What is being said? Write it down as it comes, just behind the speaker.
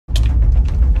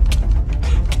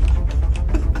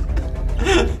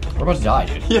We're about to die,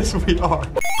 dude. Yes, we are.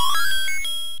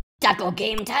 Taco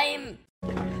game time.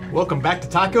 Welcome back to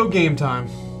Taco Game Time.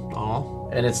 Aw.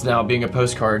 And it's now being a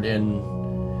postcard in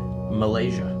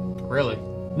Malaysia. Really?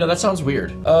 No, that sounds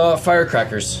weird.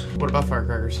 Firecrackers. What about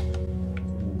firecrackers?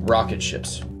 Rocket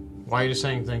ships. Why are you just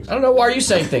saying things? I don't know, why are you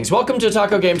saying things? Welcome to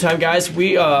Taco Game Time, guys.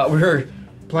 We're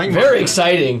Playing very Minecraft.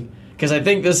 exciting, because I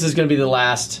think this is gonna be the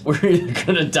last. We're either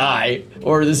gonna die,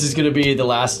 or this is gonna be the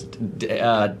last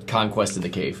conquest of the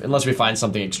cave. Unless we find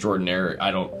something extraordinary,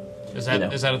 I don't... Is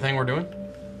that is that a thing we're doing?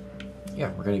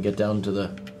 Yeah, we're gonna get down to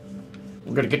the...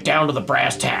 We're gonna get down to the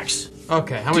brass tacks.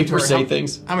 Okay, how many Deeper say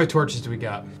things. How many torches do we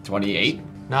got? 28?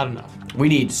 Not enough. We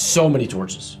need so many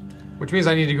torches. Which means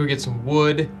I need to go get some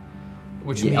wood.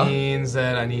 Which Yeah. means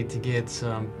that I need to get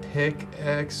some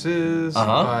pickaxes.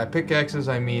 Uh-huh. By pickaxes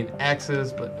I mean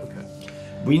axes, but okay.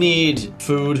 We need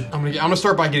food. I'm gonna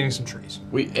start by getting some trees.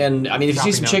 I mean, if you see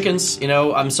Chopping some down chickens, you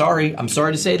know, I'm sorry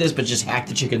to say this, but just hack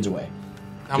the chickens away.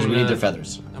 Because we need their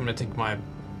feathers. I'm gonna take my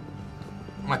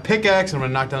pickaxe and I'm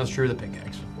gonna knock down this tree with a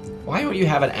pickaxe. Why don't you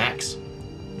have an axe?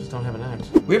 Just don't have an axe.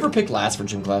 We ever picked last for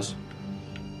gym class?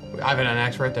 I have an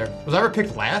axe right there. Was I ever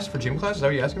picked last for gym class? Is that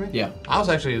what you're asking me? Yeah. I was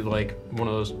actually like one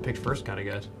of those picked first kind of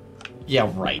guys. Yeah,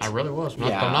 right. I really was.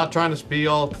 Yeah. I'm not trying to be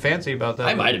all fancy about that.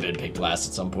 I might have been picked last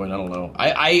at some point. I don't know.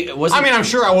 I wasn't. I mean, I'm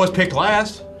sure I was picked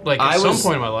last, like at some was-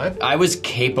 point in my life. I was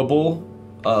capable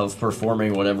of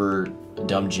performing whatever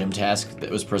dumb gym task that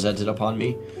was presented upon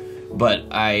me, but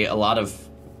a lot of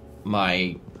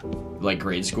my like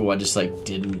grade school, I just like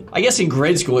didn't. I guess in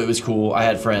grade school it was cool. I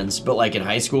had friends, but like in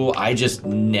high school, I just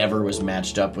never was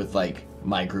matched up with like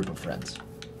my group of friends.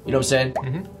 You know what I'm saying?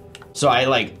 Mm-hmm. So I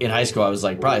like in high school, I was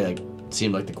like probably like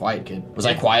seemed like the quiet kid. Was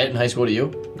I quiet in high school to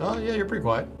you? Oh yeah, you're pretty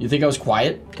quiet. You think I was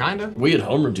quiet? Kinda. We had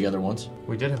homeroom together once.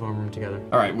 We did have homeroom together.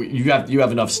 All right, you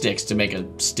have enough sticks to make a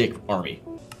stick army.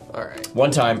 All right. One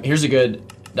time, here's a good,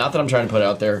 not that I'm trying to put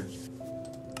out there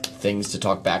things to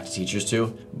talk back to teachers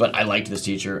to, but I liked this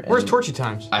teacher. And Where's Torchy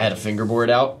Times? I had a fingerboard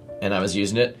out, and I was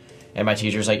using it, and my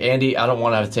teacher's like, Andy, I don't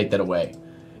want to have to take that away.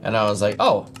 And I was like,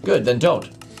 oh, good, then don't.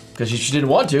 Because if she didn't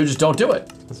want to, just don't do it.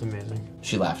 That's amazing.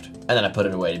 She laughed. And then I put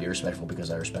it away to be respectful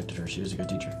because I respected her. She was a good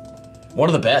teacher. One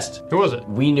of the best. Who was it?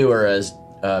 We knew her as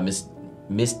Miss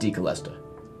DiColesta,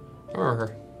 Or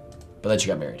her? but then she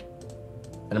got married.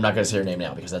 And I'm not going to say her name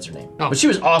now because that's her name. Oh. But she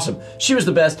was awesome. She was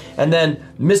the best. And then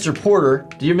Mr. Porter,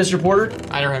 do you have Mr. Porter?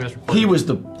 I never had Mr.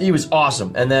 Porter. He was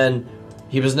awesome. And then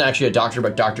he wasn't actually a doctor,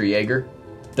 but Dr. Yeager.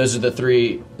 Those are the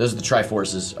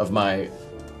triforces of my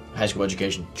high school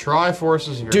education.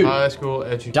 Triforces of your Dude. high school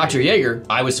education. Dr. Yeager,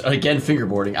 I was, again,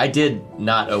 fingerboarding. I did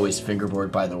not always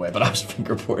fingerboard, by the way, but I was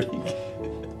fingerboarding.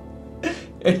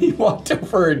 And he walked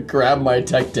over and grabbed my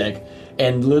tech deck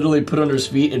and literally put it under his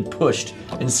feet and pushed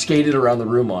and skated around the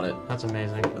room on it. That's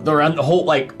amazing. Around the whole,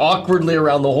 like, awkwardly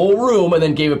around the whole room and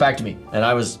then gave it back to me. And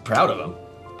I was proud of him.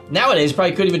 Nowadays,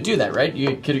 probably couldn't even do that, right? You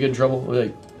could get in trouble,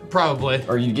 like, Probably.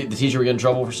 or you get the teacher would get in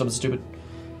trouble for something stupid.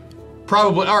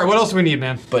 Probably. All right. What else do we need,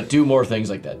 man? But do more things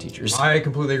like that, teachers. I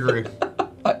completely agree.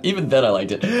 Even then, I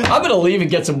liked it. I'm gonna leave and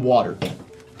get some water.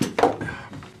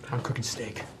 I'm cooking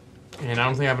steak, and I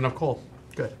don't think I have enough coal.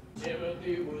 Good.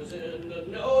 Timothy was in the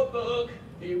notebook.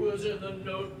 He was in the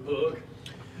notebook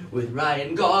with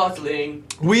Ryan Gosling.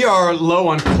 We are low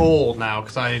on coal now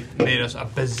because I made us a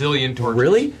bazillion torches.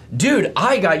 Really, dude?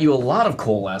 I got you a lot of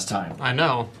coal last time. I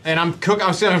know. And I'm trying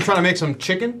to make some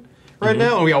chicken right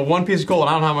now, and we got one piece of coal, and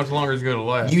I don't know how much longer it's going to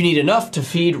last. You need enough to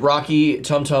feed Rocky,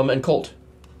 Tum Tum, and Colt.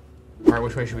 All right,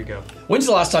 which way should we go? When's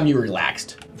the last time you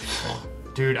relaxed?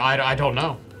 Dude, I don't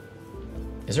know.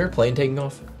 Is there a plane taking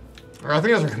off? Or I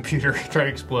think that's our computer trying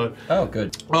to explode. Oh,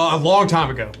 good. A long time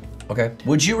ago. Okay.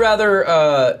 Would you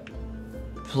rather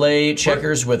play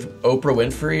checkers with Oprah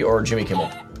Winfrey or Jimmy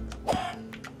Kimmel?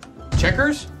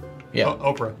 Checkers? Yeah.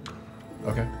 Oprah.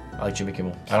 Okay. I like Jimmy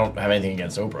Kimmel. I don't have anything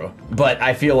against Oprah, but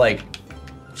I feel like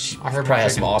she I heard probably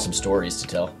has chicken. some awesome stories to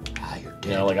tell. Ah, you're You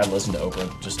know, like I'd listen to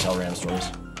Oprah, just tell random stories.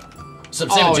 Same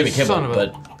Oh, with Jimmy you son Kimmel, of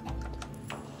a-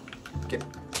 but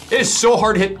It is so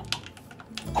hard to hit.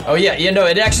 oh yeah, no,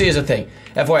 it actually is a thing.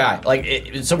 FYI,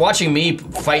 like, so watching me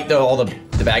fight all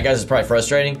the bad guys is probably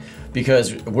frustrating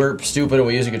because we're stupid and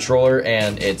we use a controller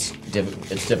and it's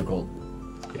difficult.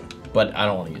 Yeah. But I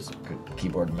don't want to use a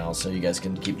keyboard and mouse, so you guys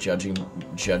can keep judge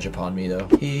upon me though.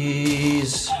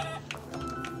 He's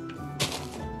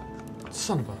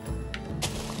Son of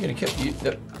a. gonna kill you.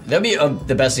 That'd be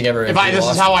the best thing ever. If we this is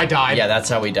lost. how I died. Yeah, that's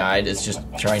how we died. It's just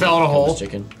trying Fell to in a kill hole. this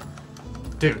chicken.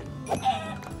 Dude.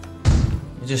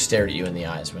 It just stared at you in the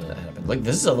eyes when that happened. Like,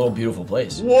 this is a little beautiful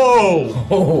place. Whoa!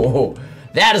 Oh,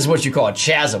 that is what you call a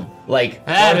chasm. Like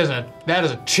That is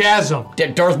a chasm.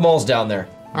 Darth Maul's down there.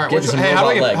 All right, Getting some hey, how do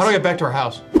robot I legs. get back to our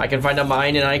house? I can find a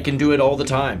mine and I can do it all the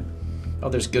time. Oh,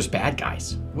 there's bad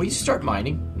guys. Well, you start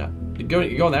mining. No, you're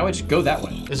going that way. Just go that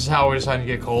way. This is how we decided to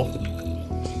get coal.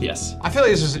 Yes. I feel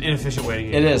like this is an inefficient way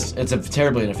to get It is. It's a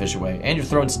terribly inefficient way. And you're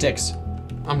throwing sticks.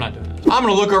 I'm not doing this. I'm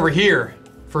gonna look over here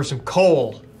for some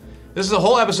coal. This is the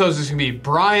whole episode is just gonna be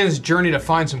Brian's journey to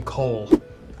find some coal.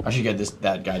 I should get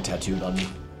that guy tattooed on me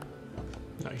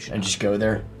No, you should and not. just go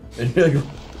there and be like,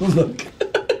 look.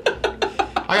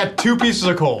 I got 2 pieces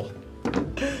of coal.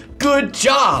 Good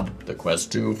job. The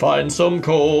quest to find some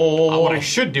coal. What I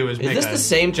should do is make this a the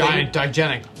same giant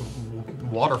gigantic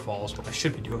waterfall is what I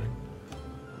should be doing.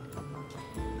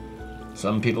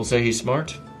 Some people say he's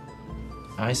smart.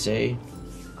 I say,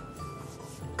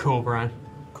 Cool, Brian.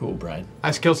 cool, Brian. I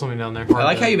just killed something down there. I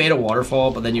like how you made a waterfall,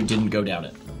 but then you didn't go down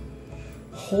it.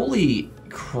 Holy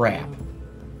crap.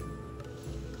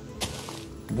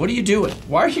 What are you doing?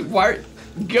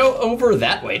 Go over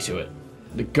that way to it.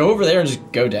 Go over there and just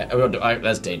go down. Oh,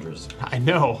 that's dangerous. I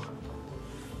know.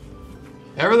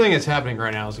 Everything that's happening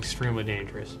right now is extremely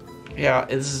dangerous. Yeah,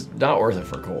 it's not worth it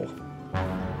for coal.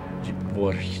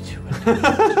 What are you doing?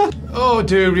 Oh,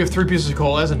 dude, we have 3 pieces of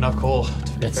coal. That's enough coal,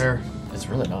 to be fair. It's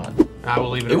really not. I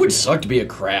will leave it. It up would to you. suck to be a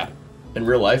crab in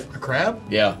real life. A crab?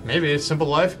 Yeah. Maybe. It's simple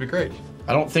life. It'd be great.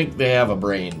 I don't think they have a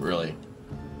brain, really.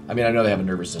 I mean, I know they have a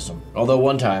nervous system. Although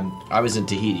one time, I was in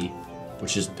Tahiti,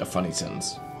 which is a funny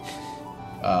sentence.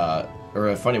 Or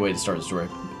a funny way to start a story.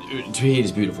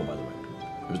 Tahiti's beautiful, by the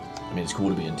way. It's cool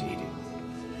to be in Tahiti.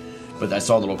 But I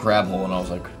saw a little crab hole, and I was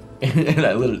like... and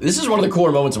I literally... This is one of the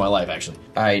cooler moments of my life, actually.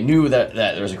 I knew that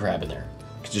there was a crab in there.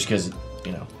 Just because, I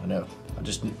know.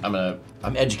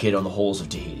 I'm educated on the holes of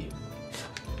Tahiti.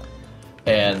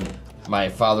 And my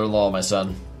father-in-law, my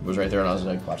son, was right there, and I was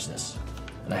like, watch this.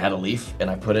 And I had a leaf, and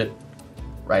I put it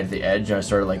right at the edge, and I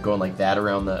started like going like that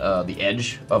around the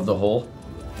edge of the hole.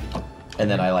 And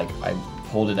then I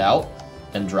pulled it out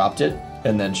and dropped it,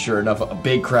 and then sure enough, a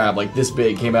big crab like this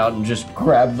big came out and just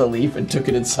grabbed the leaf and took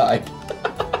it inside.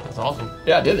 That's awesome.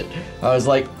 Yeah, I did it. I was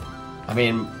like,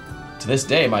 to this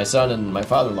day, my son and my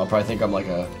father-in-law probably think I'm like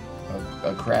a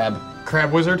crab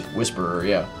Crab wizard? whisperer.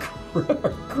 Yeah,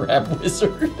 crab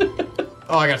wizard.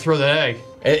 Oh, I gotta throw that egg.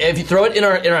 If you throw it in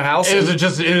our house, It is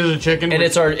a chicken. and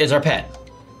it's our pet.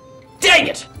 Dang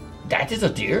it! That is a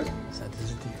deer. That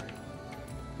is a deer.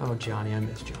 Oh, Johnny, I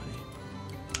miss Johnny.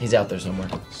 He's out there somewhere.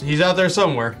 So he's out there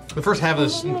somewhere. The first half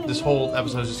of this whole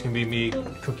episode is just gonna be me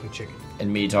cooking chicken.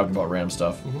 And me talking about random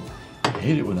stuff. I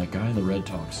hate it when that guy in the red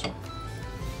talks.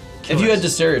 Kill If you us. had to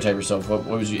stereotype yourself, what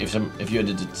would you? If you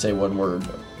had to say one word,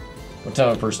 what type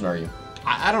of person are you?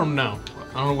 I don't know.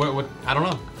 I don't know I don't know.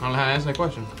 I don't know how to answer that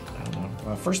question. I don't know.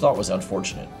 My first thought was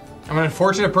unfortunate. I'm an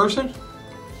unfortunate person?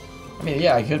 I mean,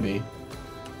 yeah, I could be.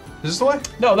 Is this the way?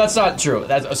 No, that's not true.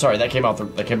 Sorry, that came out the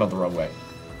wrong way.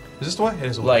 Is this the way? It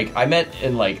is the way. Like I meant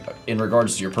in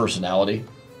regards to your personality.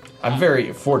 I'm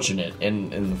very fortunate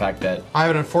in the fact that I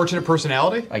have an unfortunate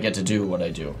personality? I get to do what I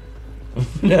do.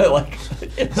 No, like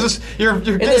You're in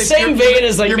the same vein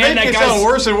as like, you're man, making that it guy's sound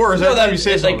worse and worse every time you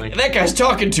say it's something. like that guy's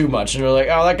talking too much, and you're like,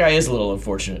 oh, that guy is a little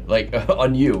unfortunate, like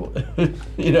on you, Okay.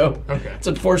 It's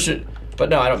unfortunate, but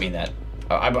no, I don't mean that.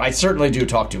 I certainly do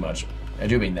talk too much. I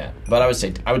do mean that, but I would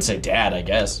say dad. I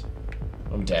guess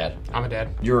I'm dad. I'm a dad.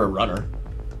 You're a runner.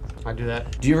 I do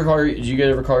that. Do you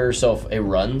ever call yourself a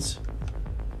runs?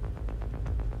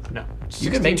 No.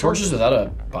 You can make torches without a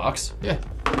box, Yeah.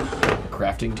 a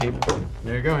crafting table.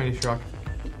 There you go, Andy Schrock.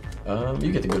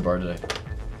 You get the good bar today.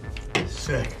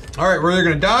 Sick. Alright, we're either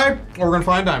gonna die or we're gonna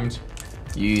find diamonds.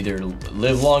 You either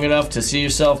live long enough to see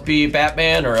yourself be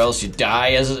Batman, or else you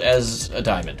die as a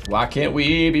diamond. Why can't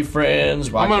we be friends?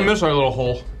 Why I'm gonna can't- miss our little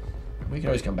hole. We can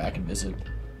always come back and visit.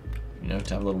 To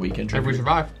have a little weekend trip. If we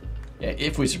survive. Yeah,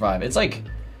 if we survive. It's like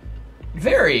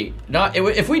very not.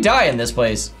 If we die in this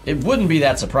place, it wouldn't be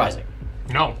that surprising.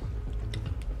 No.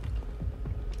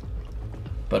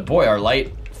 But boy, our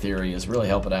light theory is really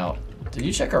helping out. Did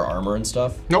you check our armor and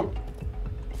stuff? Nope.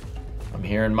 I'm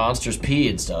hearing monsters pee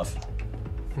and stuff.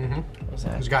 Mm-hmm. What's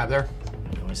that? There's a guy up there.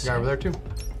 I always There's a guy over there too.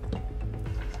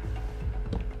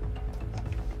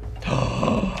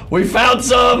 We found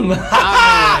some!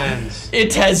 Diamonds.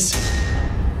 It has...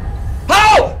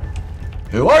 How?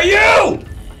 Who are you? I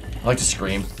like to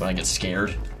scream when I get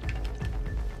scared.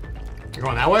 You're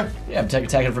going that way? Yeah, I'm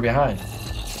attacking from behind.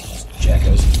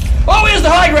 Jackos. Oh, he has the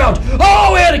high ground!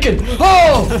 Oh, Anakin!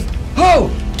 Oh!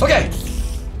 Oh! Okay.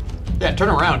 Yeah, turn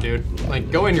around, dude.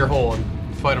 Like, go in your hole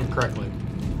and fight him correctly.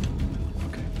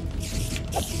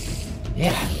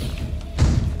 Yeah.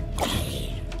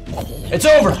 It's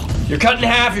over! You're cut in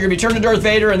half, you're gonna be turned into Darth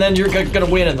Vader, and then you're gonna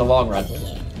win in the long run.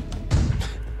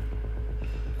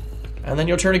 and then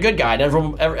you'll turn a good guy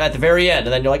at the very end,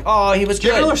 and then you're like, oh, he was Do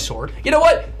you good. have another sword? You know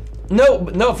what?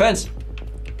 No offense,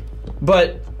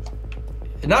 but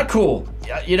not cool.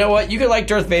 You know what? You could like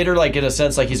Darth Vader, like in a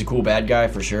sense, like he's a cool bad guy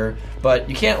for sure, but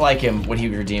you can't like him when he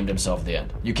redeemed himself at the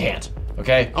end. You can't.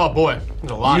 Okay? Oh boy,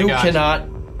 there's a lot of guys. You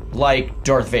cannot like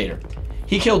Darth Vader.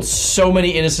 He killed so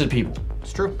many innocent people.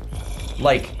 It's true.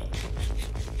 Like,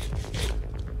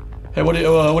 hey, what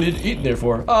are you eating there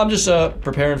for? Oh, I'm just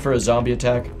preparing for a zombie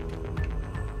attack.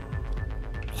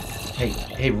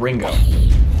 Hey, Ringo.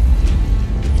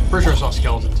 Pretty sure I saw a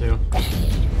skeleton too.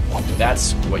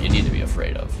 That's what you need to be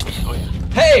afraid of. Oh yeah.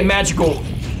 Hey, Magical!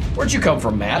 Where'd you come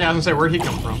from, Matt? Yeah, I was gonna say, where'd he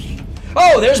come from?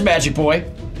 Oh, there's Magic Boy.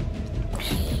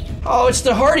 Oh, it's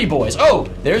the Hardy Boys. Oh,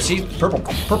 there's he,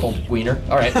 purple wiener.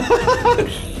 All right.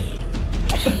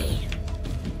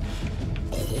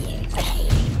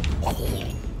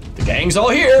 The gang's all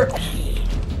here.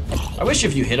 I wish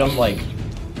if you hit him like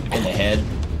in the head,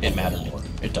 it mattered more.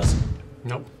 It doesn't.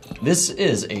 Nope. This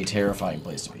is a terrifying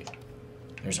place to be.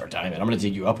 There's our diamond. I'm gonna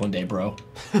dig you up one day, bro.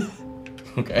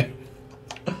 Okay.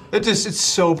 It's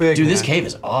so big. Dude, man. this cave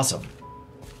is awesome.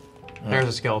 There's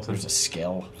a skeleton. There's a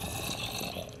skull.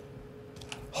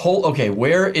 Okay,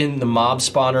 where in the mob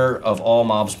spawner of all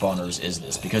mob spawners is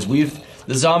this? Because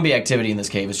the zombie activity in this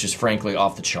cave is just frankly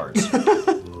off the charts.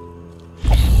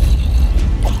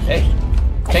 Hey,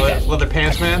 take that. Leather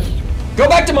pants, man. Go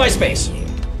back to MySpace.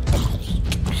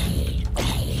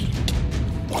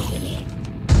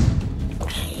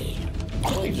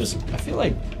 I feel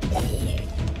like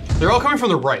They're all coming from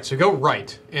the right, so go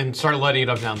right and start lighting it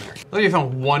up down there. I think you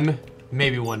found one,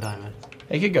 maybe one diamond.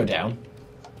 it could go down.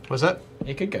 What's that?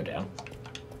 It could go down.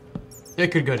 It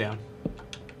could go down.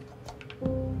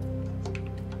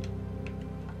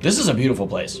 This is a beautiful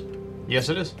place. Yes,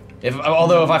 it is.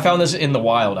 Although if I found this in the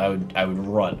wild, I would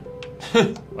run.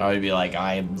 I would be like,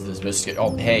 I am this biscuit.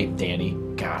 Oh, hey, Danny.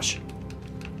 Gosh.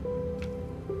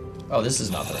 Oh, this is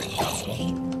not the right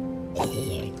console.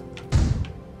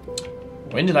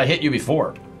 When did I hit you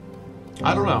before?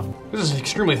 I don't know. This is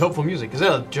extremely hopeful music. Is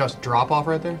that a just drop off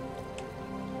right there?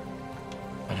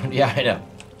 Yeah, I know.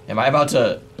 Am I about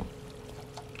to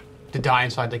die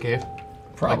inside the cave?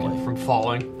 Probably. Like from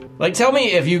falling. Like, tell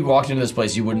me if you walked into this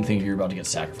place, you wouldn't think you were about to get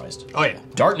sacrificed. Oh yeah.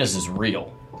 Darkness is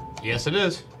real Yes, it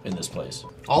is. in this place.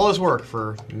 All this work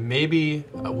for maybe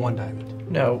one diamond.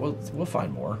 No, we'll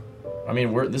find more. I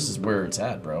mean, this is where it's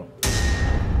at, bro.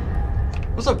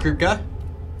 What's up, creep guy?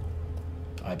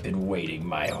 I've been waiting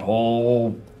my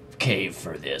whole cave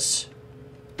for this.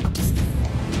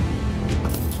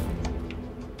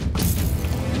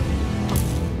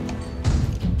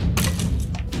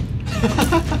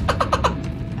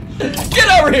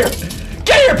 Get over here!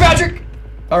 Get here, Patrick!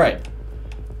 Alright.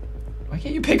 Why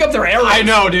can't you pick up their arrows? I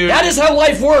know, dude. That is how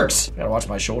life works! Gotta watch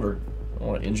my shoulder. I don't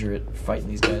want to injure it fighting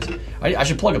these guys. I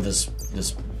should plug up this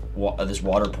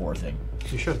water pour thing.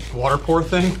 You should. Water pour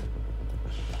thing?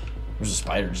 There's a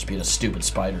spider just being a stupid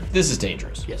spider. This is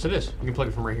dangerous. Yes, it is. You can plug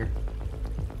it from right here.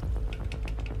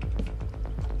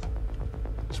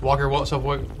 Just walk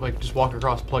just walk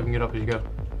across, plugging it up as you go.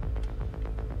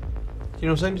 You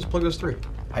know what I'm saying? Just plug those three.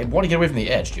 I want to get away from the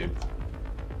edge, dude.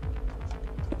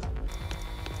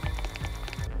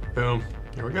 Boom.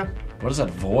 Here we go. What is that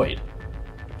void?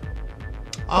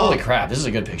 Oh, Holy crap, this is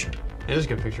a good picture. it is a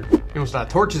good picture. You almost got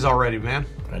torches already, man.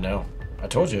 I know. I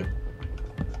told you.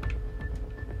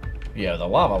 Yeah, the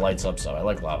lava lights up some. I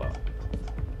like lava.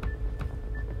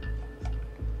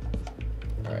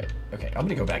 Alright, okay. I'm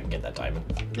gonna go back and get that diamond.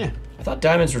 Yeah. I thought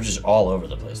diamonds were just all over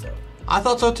the place, though. I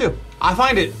thought so too. I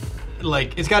find it,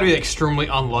 like, it's gotta be extremely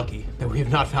unlucky that we have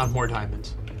not found more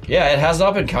diamonds. Yeah, it has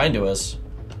not been kind to us.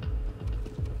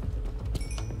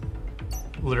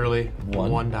 Literally,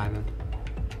 One? one diamond.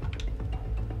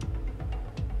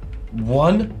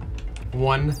 One?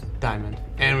 One diamond.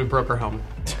 And we broke our helmet.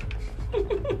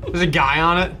 There's a guy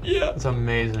on it? Yeah. It's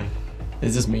amazing.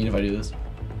 Is this mean if I do this?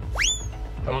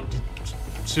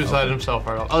 Suicided himself,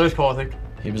 right? Oh, there's Cole, I think.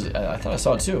 He was. I thought I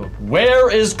saw it too.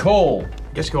 Where is Cole?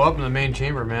 Guess go up in the main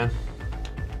chamber, man.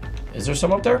 Is there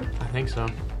some up there? I think so.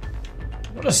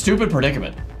 What a stupid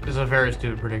predicament. This is a very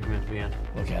stupid predicament to be in.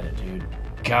 Look at it, dude.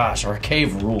 Gosh, our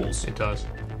cave rules. It does.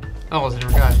 Oh, it's a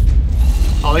different guy.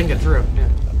 Oh, they can get through. Yeah.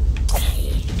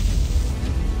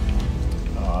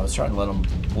 Oh, I was trying to let him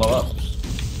blow up.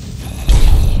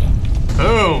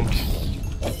 Boom!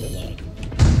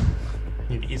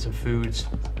 Need to eat some foods.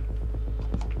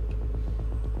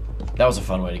 That was a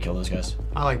fun way to kill those guys.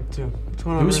 I like it too. What's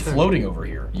going on Who's right there? floating over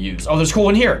here? Use. Oh, there's Cole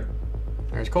in here.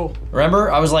 There's Cole.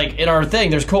 Remember? I was like, in our thing,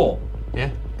 there's Cole.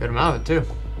 Yeah, good amount of it too.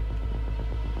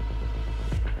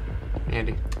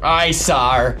 Andy. I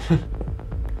saw her.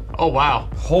 Oh, wow.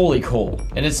 Holy coal.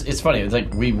 And it's funny, it's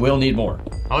like, we will need more.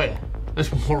 Oh, yeah.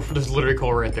 There's more, there's literally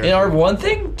coal right there. In our one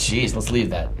thing? Jeez, let's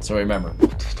leave that, so I remember.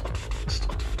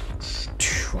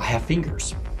 I have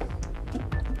fingers.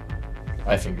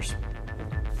 I have fingers.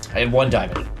 I had 1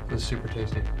 diamond. It's super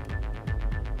tasty.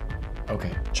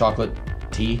 Okay, chocolate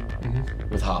tea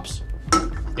with hops. Yep.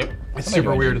 It's How many do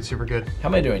super I weird need? and super good. How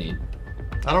many do I need?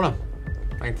 I don't know.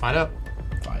 I can find out.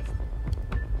 5.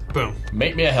 Boom.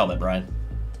 Make me a helmet, Brian.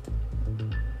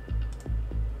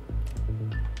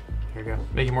 Here you go.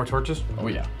 Making more torches? Oh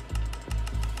yeah.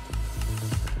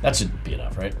 That should be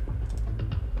enough, right?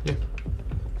 Yeah.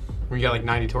 We got like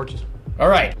 90 torches. All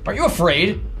right. Are you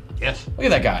afraid? Yes. Look at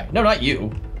that guy. No, not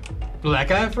you. Was that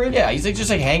guy afraid? Yeah, he's like just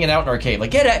like hanging out in our cave.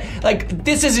 Like, get it. Like,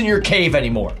 this isn't your cave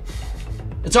anymore.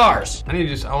 It's ours. I need to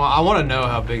just, I want to know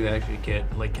how big they actually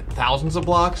get. Like thousands of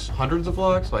blocks? Hundreds of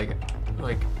blocks? Like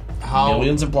how...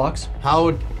 Millions of blocks.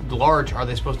 How large are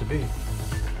they supposed to be?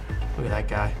 Look at that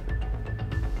guy.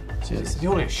 See, Is he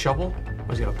holding a shovel? Or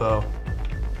has he got a bow?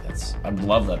 I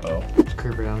love that bow. There's a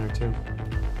creeper down there too.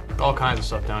 All kinds of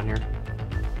stuff down here.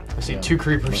 I see Yeah, 2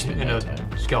 creepers must be and a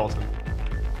nighttime. skeleton.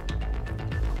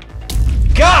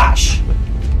 Gosh!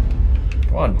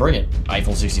 Come on, bring it.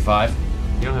 Eiffel 65.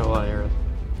 You don't have a lot of arrows.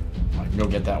 I can go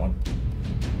get that one.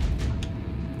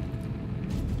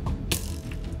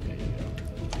 There you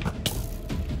go.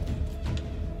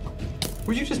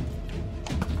 Would you just...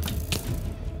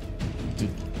 Dude.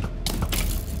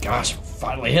 Gosh,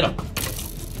 finally hit him.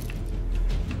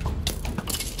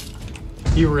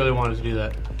 You really wanted to do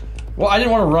that. Well, I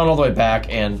didn't want to run all the way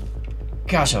back, and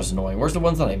gosh, that was annoying. Where's the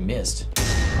ones that I missed?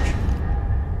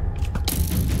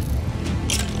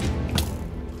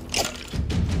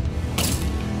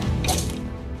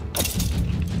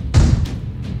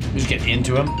 We just get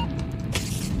into him.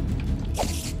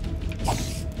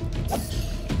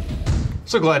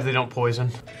 So glad they don't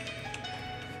poison.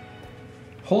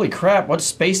 Holy crap, what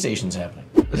space station's happening?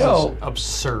 This No, is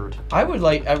absurd. I would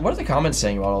like, what are the comments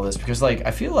saying about all this? Because, like,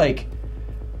 I feel like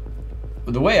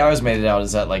the way I was made it out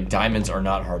is that, like, diamonds are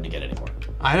not hard to get anymore.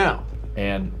 I know.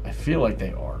 And I feel like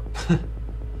they are.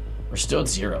 We're still at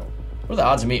 0. What are the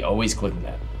odds of me always clicking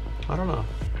that? I don't know.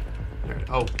 There,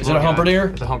 oh, Is it a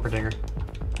humperdinger? It's a humperdinger.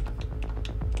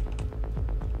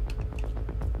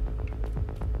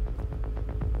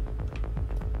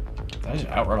 Did I just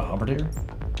outrun a humperdeer?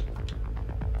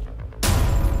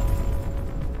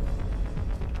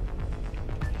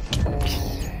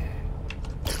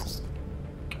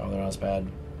 Oh, they're not as bad.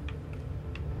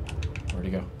 Where'd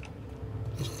he go?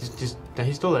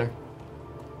 He's still there.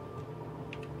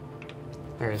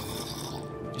 There he is.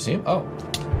 You see him? Oh.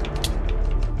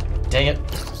 Dang it.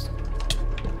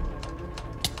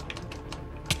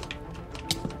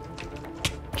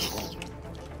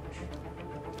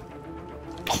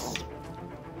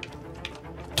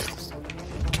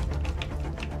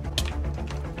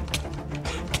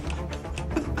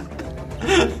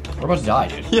 We're about to die,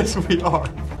 dude. Yes, we are.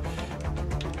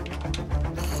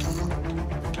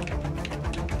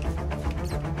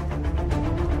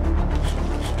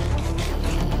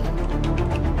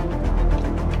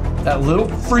 That little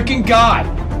freaking guy!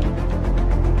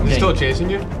 Is he still chasing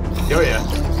you? Oh yeah.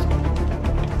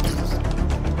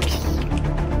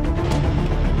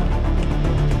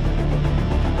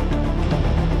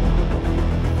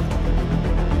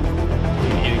 You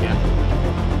can eat again.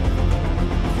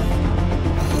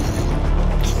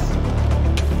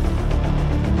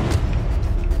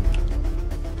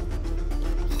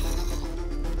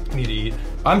 I need to eat.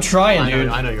 I'm trying, dude.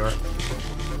 I know you are.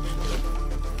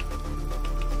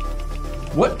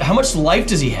 What? How much life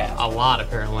does he have? A lot,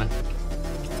 apparently.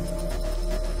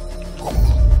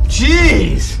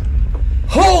 Jeez!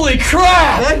 Holy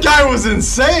crap! That guy was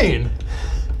insane!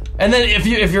 And then if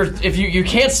you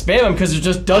can't spam him because it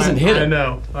just doesn't hit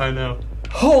him. I know.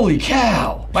 Holy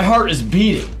cow! My heart is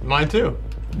beating. Mine too.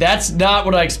 That's not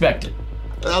what I expected.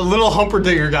 A little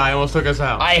humperdinger guy almost took us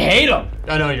out. I hate him,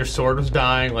 I know, your sword was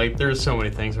dying. Like, there's so many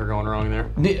things that are going wrong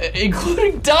there.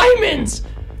 including diamonds.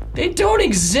 They don't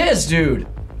exist, dude.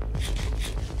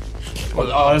 Oh,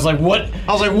 I was like, what?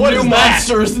 I was like, what new is that?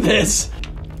 monster is this?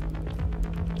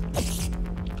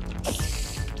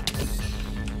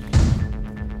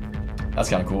 That's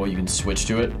kind of cool. You can switch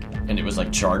to it, and it was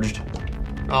like charged.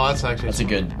 Oh, that's actually... That's a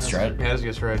good strat. Yeah, that's a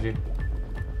good strategy.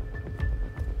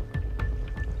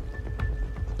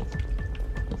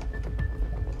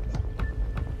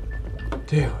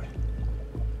 Dude.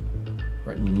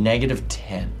 We're at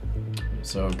 -10.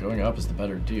 So going up is the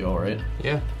better deal, right?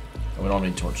 Yeah. And we don't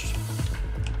need torches.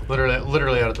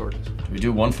 Literally out of torches. Do we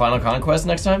do one final conquest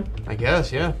next time? I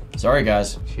guess, yeah. Sorry,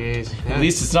 guys. Jeez. Yeah. At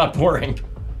least it's not boring.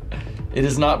 It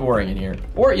is not boring in here.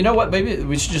 Or, you know what? Maybe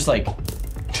we should just, like...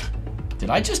 Did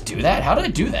I just do that? How did I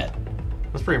do that?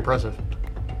 That's pretty impressive.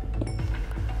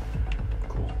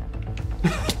 Cool.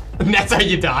 And that's how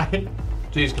you die?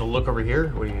 So you're just gonna look over here?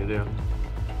 What are you gonna do?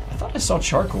 I thought I saw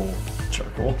charcoal.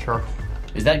 Charcoal? Charcoal.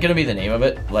 Is that gonna be the name of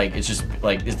it? Like, it's just,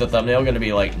 like, is the thumbnail gonna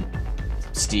be, like,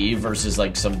 Steve versus,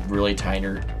 like, some really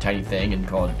tiny thing and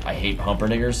called I Hate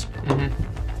Humperniggers?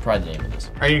 Mm-hmm. Probably the name of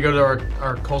this. Are you gonna go to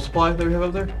our coal supply that we have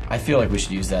up there? I feel like we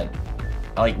should use that.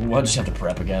 We'll just have to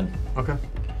prep again. Okay.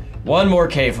 One more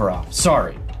cave for off.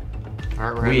 Sorry.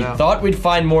 Alright, we're We headed out. thought we'd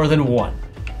find more than one.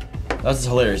 That's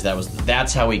hilarious.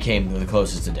 That's how we came the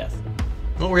closest to death.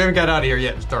 Well, we haven't got out of here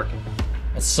yet. It's dark.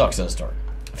 It sucks that it's dark.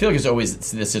 I feel like it's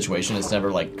always this situation. It's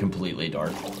never like completely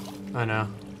dark. I know.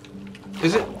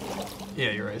 Is it?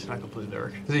 Yeah, you're right. It's not completely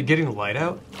dark. Is it getting the light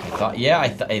out? I thought, yeah, I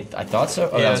thought so.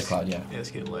 Oh, Yeah, that was a it's- cloud. Yeah, Yeah, it's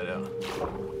getting light out.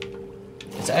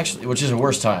 it's actually, which is a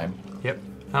worse time. Yep.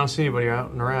 I don't see anybody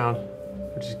out and around,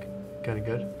 which is kind of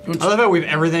good. Which- I love how we've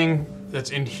everything that's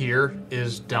in here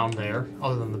is down there,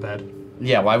 other than the bed.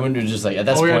 Yeah, why wouldn't we just like at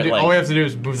that All we, point all we like have to do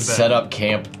is move the bed. set up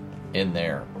camp in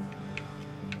there?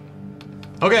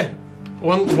 Okay.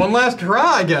 One last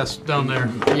hurrah, I guess, down there.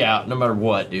 Yeah, no matter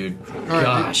what, dude. All right,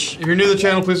 Gosh, If you're new to the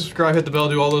channel, please subscribe, hit the bell,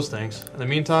 do all those things. In the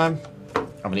meantime, I'm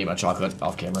gonna eat my chocolate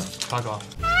off camera. fuck off.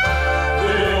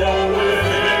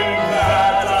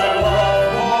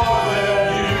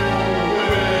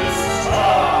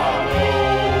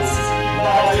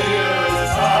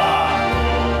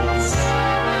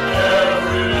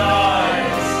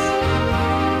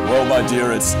 Well, my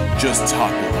dear, it's just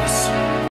tacos.